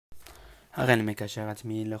הרי אני מקשר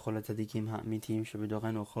עצמי לכל הצדיקים האמיתיים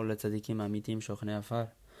שבדורנו וכל הצדיקים האמיתיים שוכני עפר.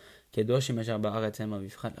 קדושים אשר בארץ המה,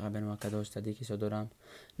 בפחת רבנו הקדוש צדיק יסוד עולם.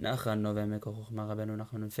 נח רנו ועמק חוכמה רבנו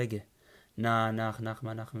נחמן ונפגה. נח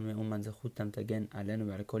נחמן מאומן זכותם תגן עלינו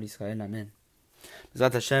ועל כל ישראל, amen.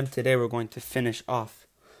 Bezrat Hashem, today we're going to finish off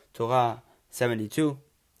Torah 72,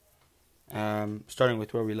 starting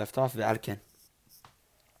with where we left off, Ve'alken,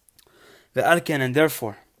 and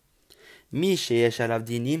therefore, Mi sheyesh alav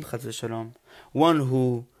dinim chatz v'shalom, one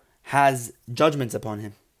who has judgments upon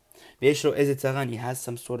him. Ve'yesh lo eze tzara, he has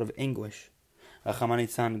some sort of anguish. Rachaman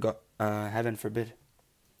litzlan, heaven forbid.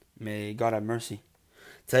 May God have mercy.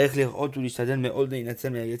 A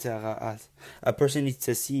person needs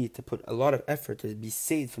to see, to put a lot of effort to be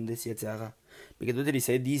saved from this Yetzer Hara. Because what did he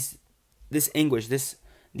say? This anguish,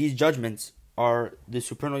 these judgments are the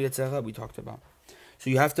supernal Yetzer Hara we talked about. So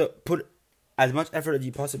you have to put as much effort as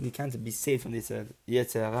you possibly can to be saved from this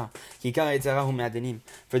Yetzer Hara.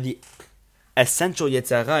 For the essential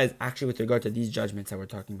Yetzer Hara is actually with regard to these judgments that we're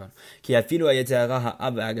talking about.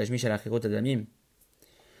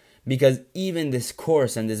 Because even this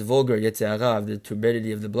coarse and this vulgar Yetzer Hara of the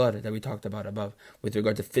turbidity of the blood that we talked about above, with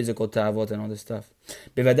regard to physical ta'avot and all this stuff,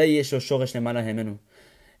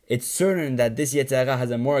 it's certain that this Yetzer Hara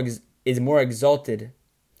has a more exalted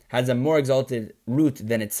root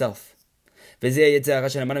than itself. And this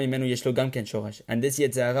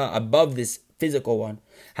Yetzer Hara above this physical one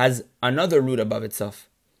has another root above itself,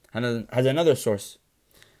 has another source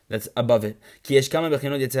that's above it.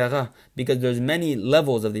 Because there's many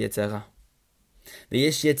levels of the Yetzer Hara.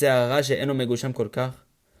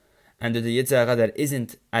 And there's the Yetzer Hara that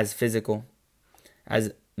isn't as physical,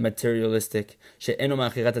 as materialistic.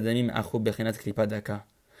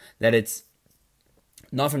 That it's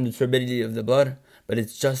not from the turbidity of the blood, but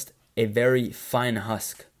it's just a very fine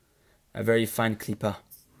husk, a very fine klipa.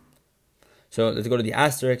 So let's go to the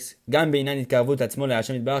asterisk.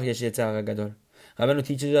 Rabeinu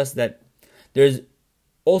teaches us that there's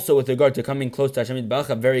also, with regard to coming close to Hashem Yitbarach,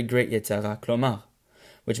 a very great Yetzer Hara, klomar,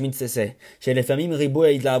 which means to say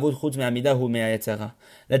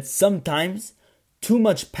that sometimes too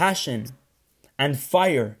much passion and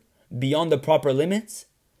fire beyond the proper limits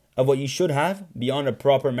of what you should have, beyond a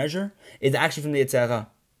proper measure, is actually from the Yetzer Hara.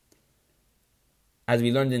 As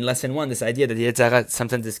we learned in lesson 1, this idea that the Yetzer Hara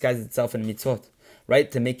sometimes disguises itself in mitzvot,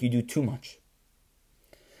 right, to make you do too much.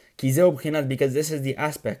 Because this is the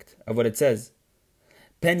aspect of what it says.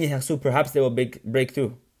 Perhaps they will break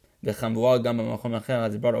through. As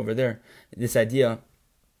brought over there, this idea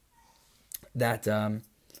that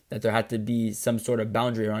there had to be some sort of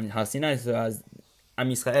boundary around Har Sinai, so as Am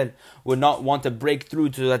Yisrael would not want to break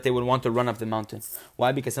through so that they would want to run up the mountain.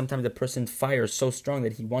 Why? Because sometimes the person's fire is so strong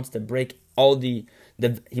that he wants to break he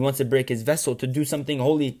wants to break his vessel to do something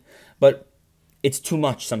holy, but it's too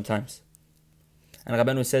much sometimes. And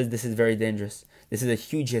Rabeinu says this is very dangerous. This is a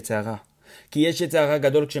huge Yetzer Hara. For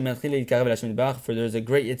there is a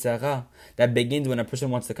great Yetzer Hara that begins when a person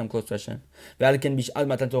wants to come close to Hashem. And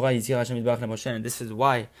this is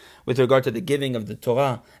why, with regard to the giving of the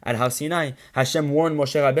Torah at Har Sinai, Hashem warned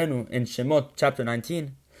Moshe Rabeinu in Shemot chapter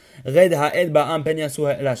 19.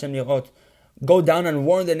 Go down and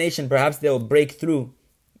warn the nation, perhaps they will break through,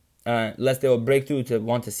 lest they will break through to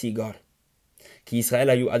want to see God. For Israel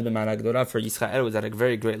was at a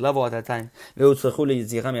very great level at that time. And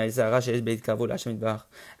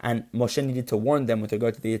Moshe needed to warn them with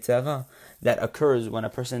regard to the Yetzer Hara that occurs when a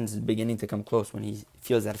person is beginning to come close, when he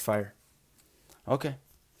feels that fire. Okay.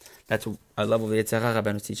 That's a level of the Yetzer Hara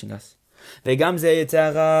Rabeinu is teaching us.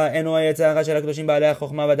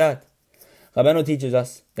 Rabeinu teaches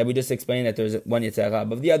us that we just explained that there's one Yetzer Hara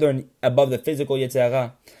above the physical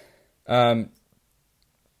Yetzer Hara,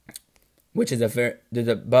 which is there's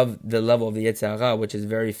above the level of the Yetzer Hara, which is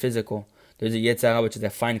very physical. There's a Yetzer Hara which is a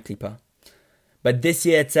fine klipa. But this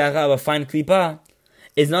Yetzer Hara of a fine klipa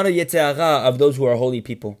is not a Yetzer Hara of those who are holy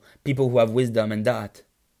people who have wisdom and da'at.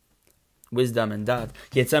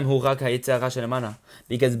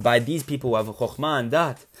 Because by these people who have chokhmah and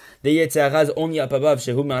da'at, the Yetzer Hara is only up above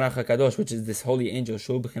Shehu Marach HaKadosh, which is this holy angel,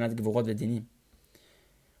 Shehu B'chinat Gvurot V'Dinim,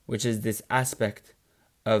 which is this aspect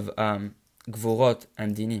of Gvurot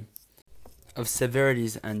and Dinim, of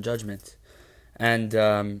severities and judgment. And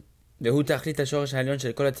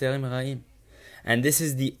and this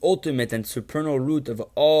is the ultimate and supernal root of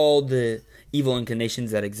all the evil inclinations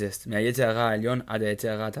that exist. From the Yetzer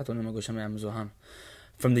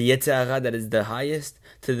Hara that is the highest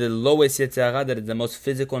to the lowest Yetzer Hara that is the most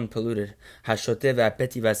physical and polluted.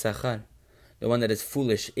 The one that is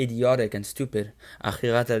foolish, idiotic and stupid.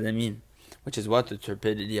 Which is what? The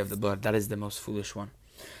turbidity of the blood. That is the most foolish one.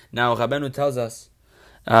 Now, Rabeinu tells us,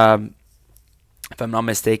 if I'm not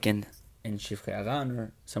mistaken, in Shifchei Aran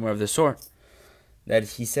or somewhere of the sort, that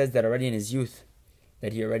he says that already in his youth,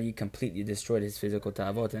 that he already completely destroyed his physical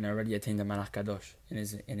ta'avot and already attained the Malach Kadosh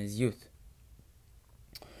in his youth.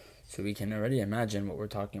 So we can already imagine what we're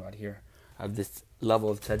talking about here, of this level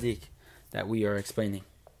of tzadik that we are explaining.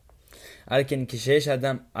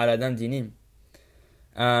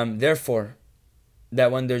 Therefore,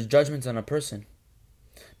 that when there's judgments on a person,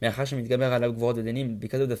 because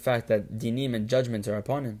of the fact that dinim and judgments are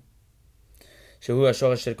upon him, which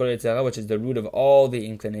is the root of all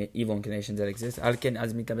the evil inclinations that exist.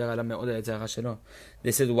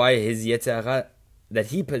 This is why his Yetzer Hara that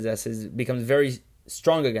he possesses becomes very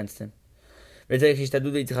strong against him. And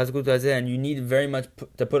you need very much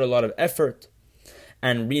to put a lot of effort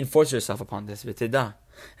and reinforce yourself upon this.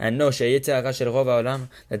 And know that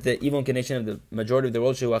the evil inclination of the majority of the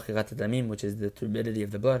world, which is the turbidity of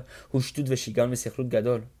the blood,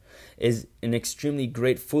 is an extremely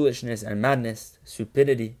great foolishness and madness,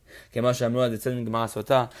 stupidity. It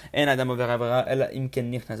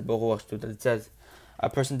says, a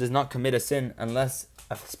person does not commit a sin unless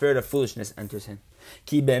a spirit of foolishness enters him.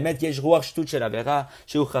 Because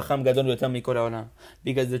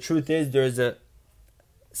the truth is, there is a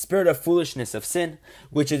spirit of foolishness of sin,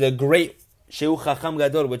 which is a great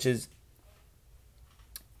which is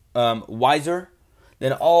wiser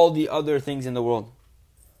than all the other things in the world,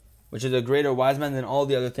 which is a greater wise man than all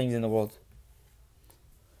the other things in the world.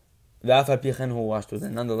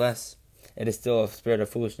 And nonetheless, it is still a spirit of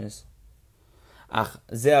foolishness. But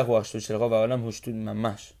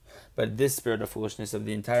this spirit of foolishness of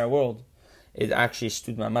the entire world is actually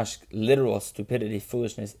stud mamash, literal stupidity,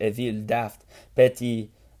 foolishness, evil, daft,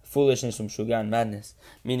 petty, foolishness, umshugan, madness.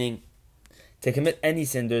 Meaning, to commit any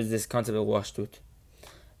sin, there's this concept of ruach shtut.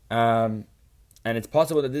 And it's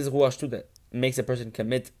possible that this ruach shtut that makes a person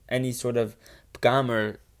commit any sort of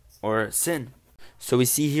pgam or sin. So we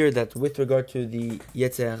see here that with regard to the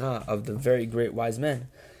Yetzer Hara of the very great wise men,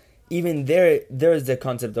 even there is the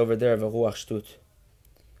concept over there of a ruach shtut.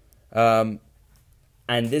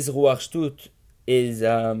 And this ruach shtut is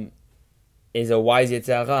a wise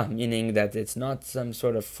Yetzer Hara, meaning that it's not some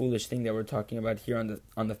sort of foolish thing that we're talking about here on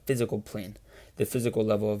the physical plane, the physical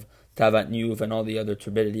level of tavat niyuv and all the other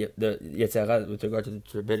turbidity, the Yetzer Hara with regard to the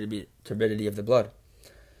turbidity of the blood.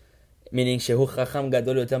 Meaning shehu chacham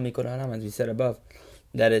gadol yoter mikol ha'olam, as we said above,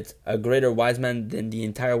 that it's a greater wise man than the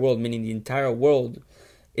entire world, meaning the entire world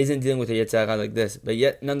isn't dealing with a Yetzer Hara like this, but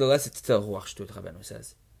yet nonetheless it's still ruach shtut. Rabeinu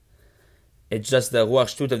says it's just the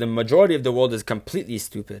ruach shtut of the majority of the world is completely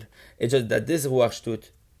stupid. It's just that this ruach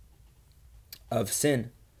shtut of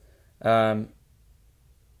sin,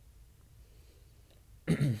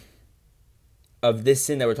 of this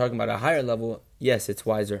sin that we're talking about at a higher level, yes, it's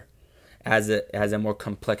wiser, it has a more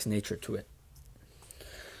complex nature to it.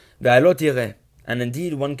 And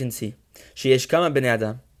indeed, one can see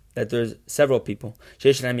that there's several people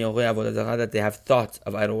that they have thoughts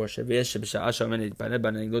of idol worship. And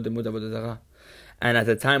at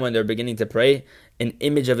the time when they're beginning to pray, an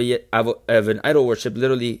image of an idol worship,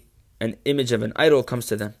 literally an image of an idol comes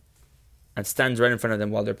to them and stands right in front of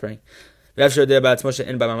them while they're praying.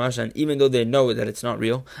 And even though they know that it's not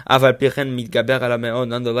real,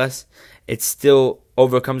 nonetheless, it still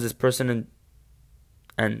overcomes this person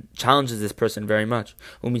and challenges this person very much.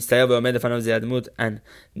 And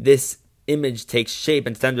this image takes shape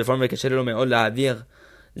and stands before him. And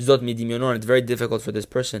it's very difficult for this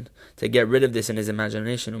person to get rid of this in his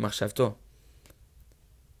imagination,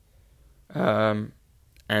 and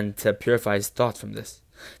to purify his thought from this.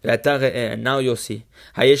 And now you'll see.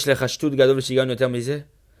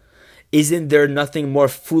 Isn't there nothing more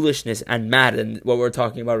foolishness and mad than what we're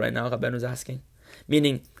talking about right now? Rabeinu is asking.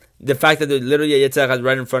 Meaning, the fact that there's literally a Yetzer Hara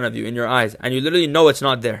right in front of you, in your eyes, and you literally know it's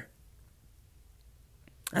not there.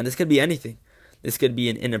 And this could be anything. This could be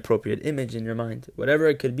an inappropriate image in your mind. Whatever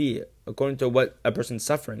it could be, according to what a person's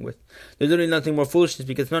suffering with. There's literally nothing more foolishness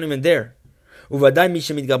because it's not even there. And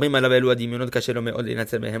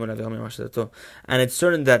it's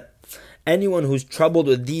certain that anyone who's troubled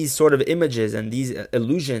with these sort of images and these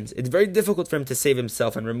illusions, it's very difficult for him to save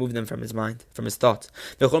himself and remove them from his mind, from his thoughts.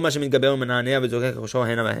 And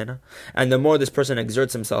the more this person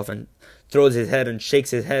exerts himself and throws his head and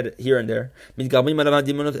shakes his head here and there, the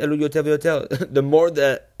more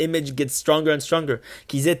the image gets stronger and stronger.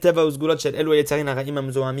 Because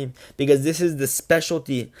this is the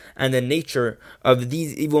specialty and the nature of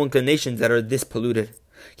these evil inclinations that are this polluted.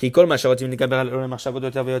 Because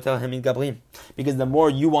the more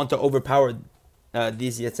you want to overpower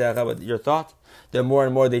these Yetzer Hara with your thought, the more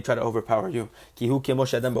and more they try to overpower you.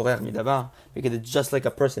 Because it's just like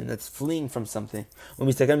a person that's fleeing from something. And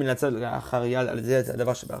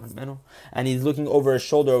he's looking over his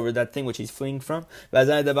shoulder over that thing which he's fleeing from. That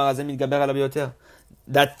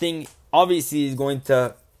thing obviously is going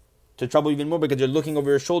to trouble you even more because you're looking over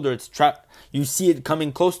your shoulder. You see it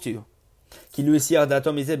coming close to you. Because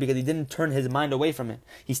he didn't turn his mind away from it.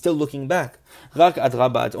 He's still looking back.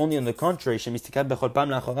 It's only on the contrary. The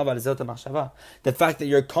fact that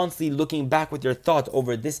you're constantly looking back with your thought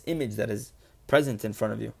over this image that is present in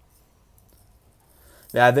front of you.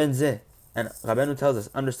 And Rabeinu tells us,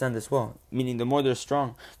 understand this well. Meaning the more they're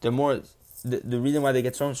strong, the more the reason why they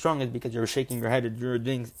get so strong is because you're shaking your head. You're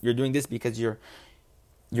doing this because you're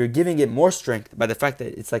giving it more strength by the fact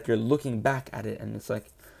that it's like you're looking back at it and it's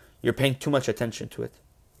like you're paying too much attention to it.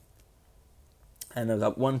 And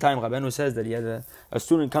one time Rabeinu says that he had a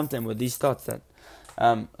student come to him with these thoughts that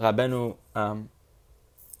Rabeinu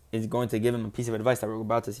is going to give him a piece of advice that we're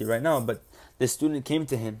about to see right now. But this student came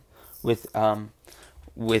to him with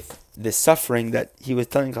the suffering that he was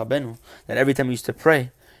telling Rabeinu that every time he used to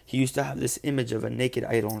pray, he used to have this image of a naked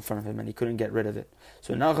idol in front of him and he couldn't get rid of it.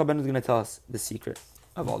 So now Rabeinu is going to tell us the secret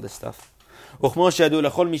of all this stuff.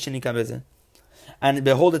 And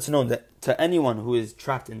behold, it's known that to anyone who is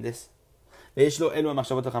trapped in this, and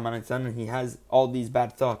he has all these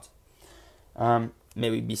bad thoughts, may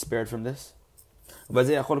we be spared from this. Each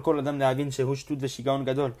and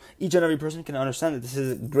every person can understand that this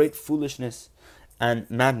is great foolishness and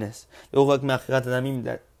madness.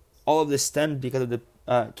 That all of this stemmed because of the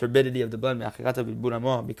turbidity of the blood,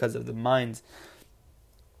 because of the mind's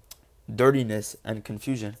dirtiness and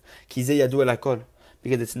confusion.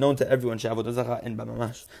 Because it's known to everyone that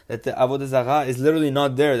the Avodah Zarah is literally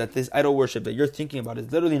not there, that this idol worship that you're thinking about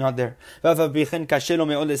is literally not there. And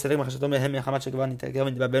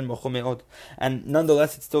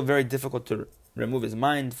nonetheless, it's still very difficult to remove his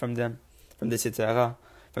mind from them, from this Yetzer Hara,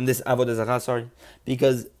 from this Avodah Zarah,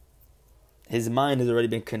 because his mind has already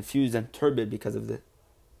been confused and turbid because of this.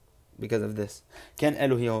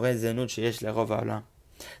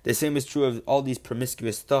 The same is true of all these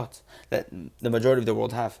promiscuous thoughts that the majority of the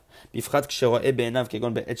world have.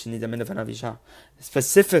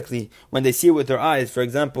 Specifically, when they see it with their eyes, for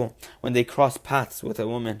example, when they cross paths with a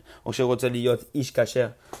woman, and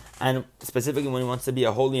specifically when he wants to be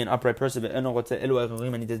a holy and upright person,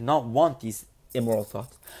 and he does not want these immoral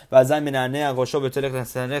thoughts. And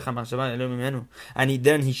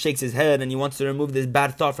then he shakes his head and he wants to remove this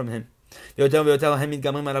bad thought from him.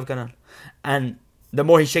 And the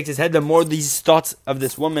more he shakes his head, the more these thoughts of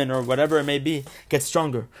this woman or whatever it may be get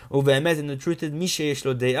stronger. And the truth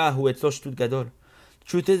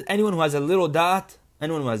is, anyone who has a little da'at,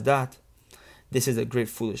 anyone who has da'at, this is a great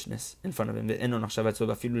foolishness in front of him. And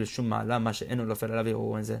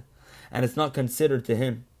it's not considered to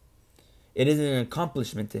him. It is an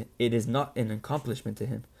accomplishment. It is not an accomplishment to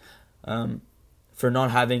him for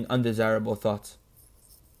not having undesirable thoughts.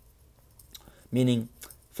 Meaning,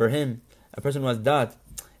 for him, a person who has dat,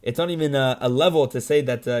 it's not even a level to say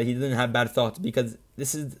that he didn't have bad thoughts, because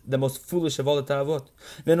this is the most foolish of all the ta'avot.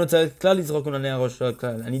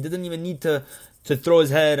 And he doesn't even need to throw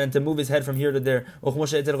his head and to move his head from here to there.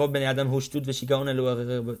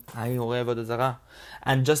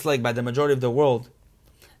 And just like by the majority of the world,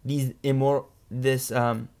 to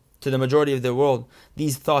the majority of the world,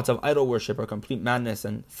 these thoughts of idol worship are complete madness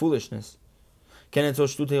and foolishness.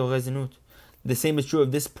 The same is true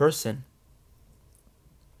of this person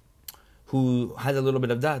who has a little bit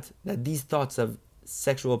of that these thoughts of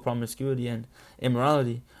sexual promiscuity and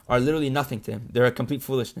immorality are literally nothing to him. They're a complete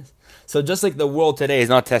foolishness. So just like the world today is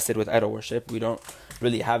not tested with idol worship, we don't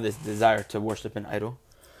really have this desire to worship an idol,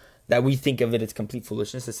 that we think of it as complete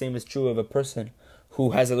foolishness. The same is true of a person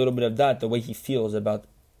who has a little bit of that, the way he feels about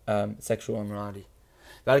sexual immorality.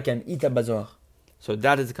 So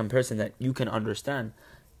that is a comparison that you can understand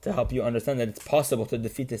to help you understand that it's possible to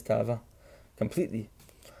defeat this ta'ava completely.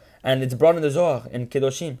 And it's brought in the Zohar in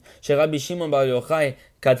Kedoshim. Rabbi Shimon Bar Yochai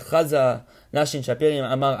kadchaza nashin shapirim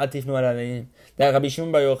amar atifnu al alayim. That Rabbi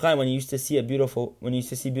Shimon Bar Yochai, when he used to see beautiful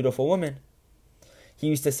women, he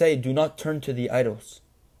used to say, "Do not turn to the idols,"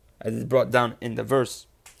 as is brought down in the verse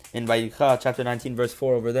in Vayikra chapter 19 verse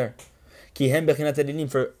 4 over there. Ki hem bechinat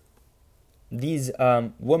elilim, for these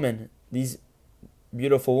women, these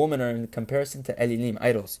beautiful women, are in comparison to elilim,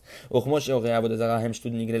 idols.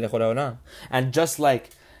 And just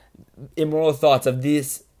like immoral thoughts of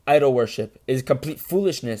this idol worship is complete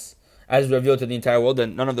foolishness as revealed to the entire world,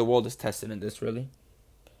 and none of the world is tested in this really.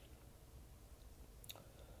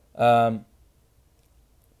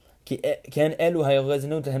 The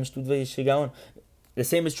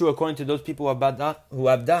same is true according to those people who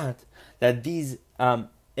have dahat, that these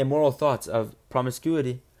immoral thoughts of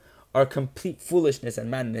promiscuity are complete foolishness and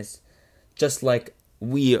madness, just like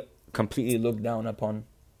we completely look down upon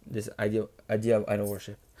this idea of idol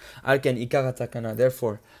worship.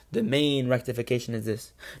 Therefore, the main rectification is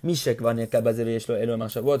this.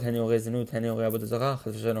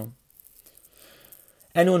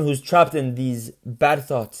 Anyone who's trapped in these bad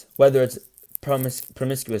thoughts, whether it's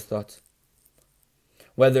promiscuous thoughts,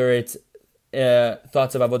 whether it's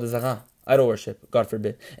thoughts of avodah zarah, idol worship, God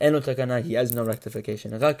forbid, he has no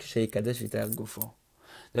rectification. The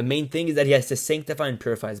main thing is that he has to sanctify and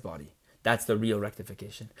purify his body. That's the real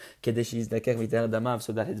rectification. So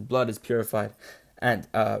that his blood is purified and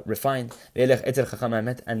refined,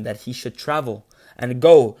 and that he should travel and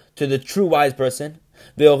go to the true wise person.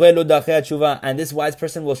 And this wise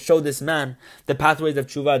person will show this man the pathways of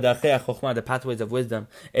tshuva, the pathways of wisdom,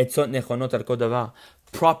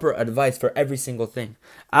 proper advice for every single thing.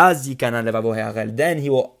 Then he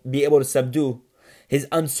will be able to subdue his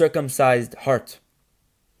uncircumcised heart.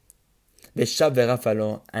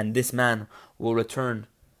 And this man will return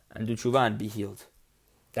and do tshuva and be healed.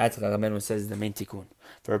 That's what Rabeinu says is the main tikkun.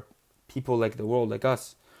 For people like the world, like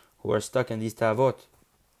us, who are stuck in these ta'avot,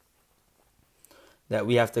 that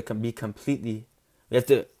we have to completely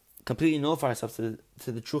nullify ourselves to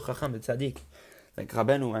the true chacham, the tzadik, like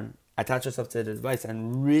Rabeinu, and attach ourselves to the advice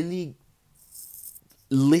and really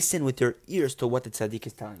listen with your ears to what the tzadik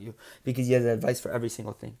is telling you, because he has advice for every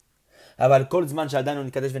single thing. But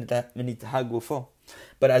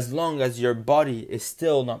as long as your body is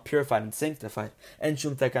still not purified and sanctified, there's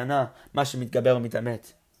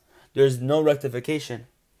no rectification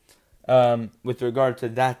with regard to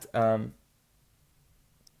that.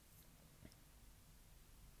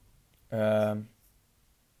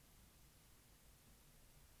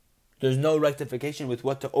 There's no rectification with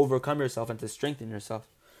what to overcome yourself and to strengthen yourself.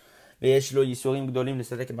 And this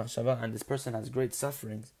person has great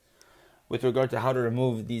sufferings with regard to how to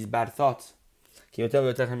remove these bad thoughts. Because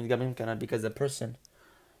the person,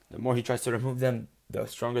 the more he tries to remove them, the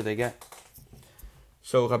stronger they get.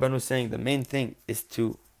 So Rabeinu is saying the main thing is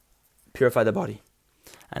to purify the body.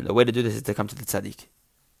 And the way to do this is to come to the tzadik,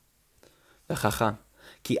 the chacham.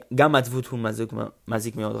 Rabeinu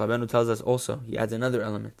tells us also, he adds another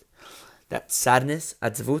element, that sadness,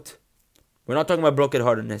 atzvut, we're not talking about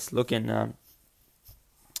brokenheartedness. Look in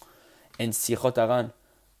Sichot Aran.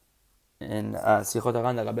 In Sichot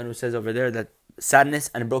Aran, the Rabeinu says over there that sadness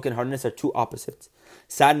and brokenheartedness are two opposites.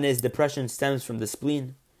 Sadness, depression stems from the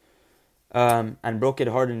spleen, and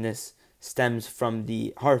brokenheartedness stems from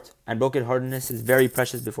the heart. And brokenheartedness is very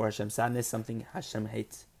precious before Hashem. Sadness is something Hashem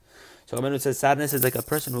hates. So Rabeinu says sadness is like a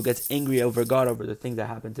person who gets angry over God, over the things that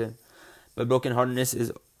happen to him. But brokenheartedness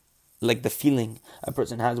is like the feeling a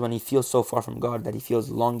person has when he feels so far from God that he feels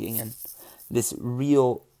longing and this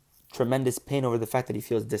real tremendous pain over the fact that he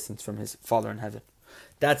feels distance from his Father in heaven.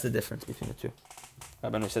 That's the difference between the two.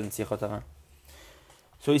 Rabeinu says in Sichot Hara.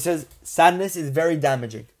 So he says sadness is very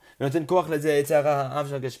damaging. And when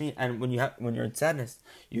you're in sadness,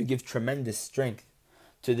 you give tremendous strength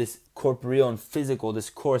to this corporeal and physical,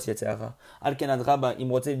 this coarse Yetzer Hara.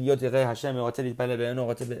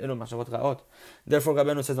 Therefore,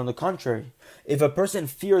 Rabeinu says, on the contrary, if a person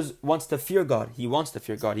wants to fear God, he wants to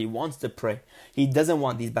pray, he doesn't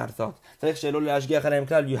want these bad thoughts.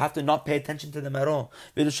 You have to not pay attention to them at all.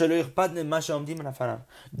 Do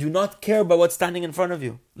not care about what's standing in front of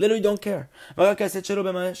you. Literally don't care.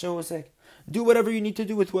 Do whatever you need to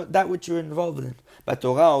do with that which you're involved in. But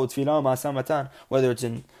Torah, whether it's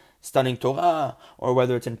in studying Torah, or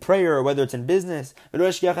whether it's in prayer, or whether it's in business, do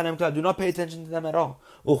not pay attention to them at all.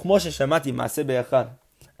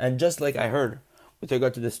 And just like I heard with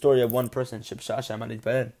regard to the story of one person,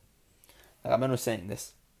 Rabeinu is saying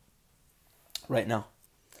this right now.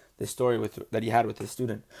 The story that he had with his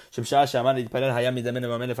student.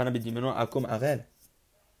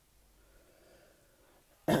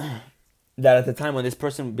 That at the time when this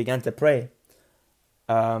person began to pray,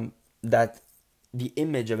 that the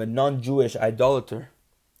image of a non-Jewish idolater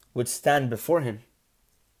would stand before him.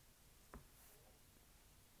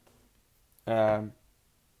 While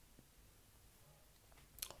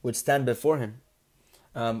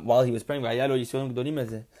he was praying.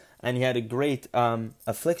 And he had a great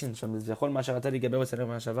affliction from this.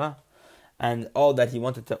 And all that he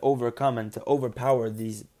wanted to overcome and to overpower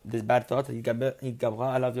this bad thought,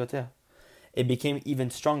 it became even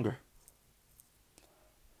stronger.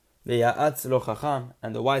 And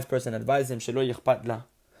the wise person advised him,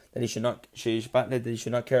 that he should not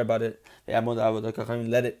care about it.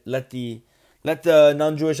 Let the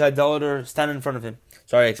non-Jewish idolater stand in front of him.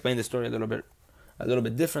 Sorry, I explained the story a little bit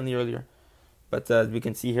differently earlier, but as we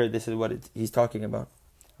can see here, this is what he's talking about.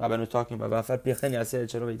 Rabeinu is talking about.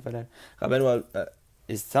 Rabeinu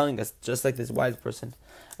is telling us, just like this wise person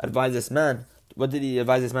advised this man. What did he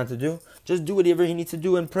advise this man to do? Just do whatever he needs to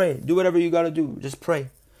do and pray. Do whatever you got to do. Just pray.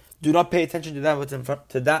 Do not pay attention to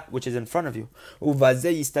that which is in front of you.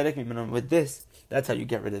 With this, that's how you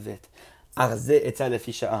get rid of it.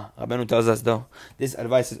 Rabeinu tells us though, this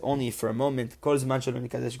advice is only for a moment.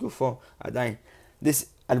 This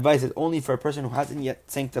advice is only for a person who hasn't yet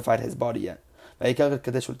sanctified his body yet.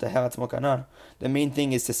 The main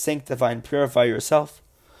thing is to sanctify and purify yourself.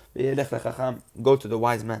 Go to the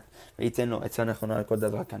wise man, and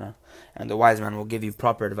the wise man will give you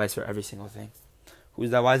proper advice for every single thing. Who's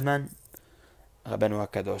that wise man? Rabeinu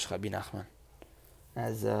HaKadosh, Rabbi Nachman.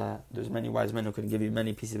 As there's many wise men who can give you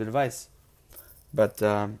many pieces of advice, but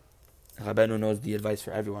Rabeinu knows the advice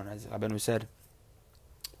for everyone. As Rabeinu said,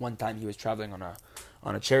 one time he was traveling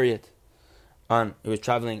on a chariot, he was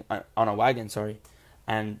traveling on a wagon,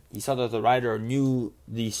 and he saw that the rider knew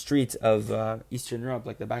the streets of Eastern Europe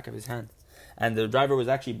like the back of his hand. And the driver was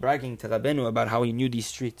actually bragging to Rabeinu about how he knew these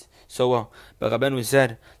streets so well. But Rabeinu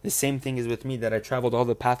said, the same thing is with me, that I traveled all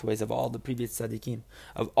the pathways of all the previous tzaddikim,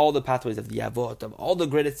 of all the pathways of the Avot, of all the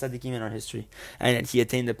greatest tzaddikim in our history. And he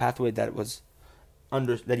attained the pathway that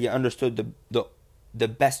he understood the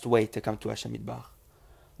best way to come to Hashem Yitbarach,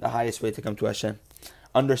 the highest way to come to Hashem.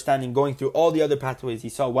 Understanding, going through all the other pathways, he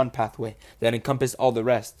saw one pathway that encompassed all the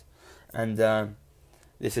rest. And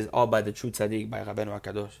this is all by the true tzaddik, by Rabeinu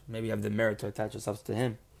HaKadosh. Maybe you have the merit to attach yourselves to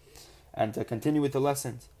him and to continue with the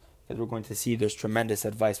lessons, because we're going to see there's tremendous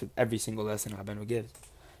advice with every single lesson Rabeinu gives.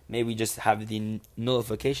 May we just have the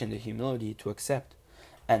nullification, the humility to accept,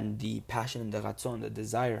 and the passion, the ratzon, the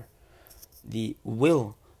desire, the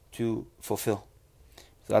will to fulfill.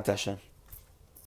 Zrat Hashem.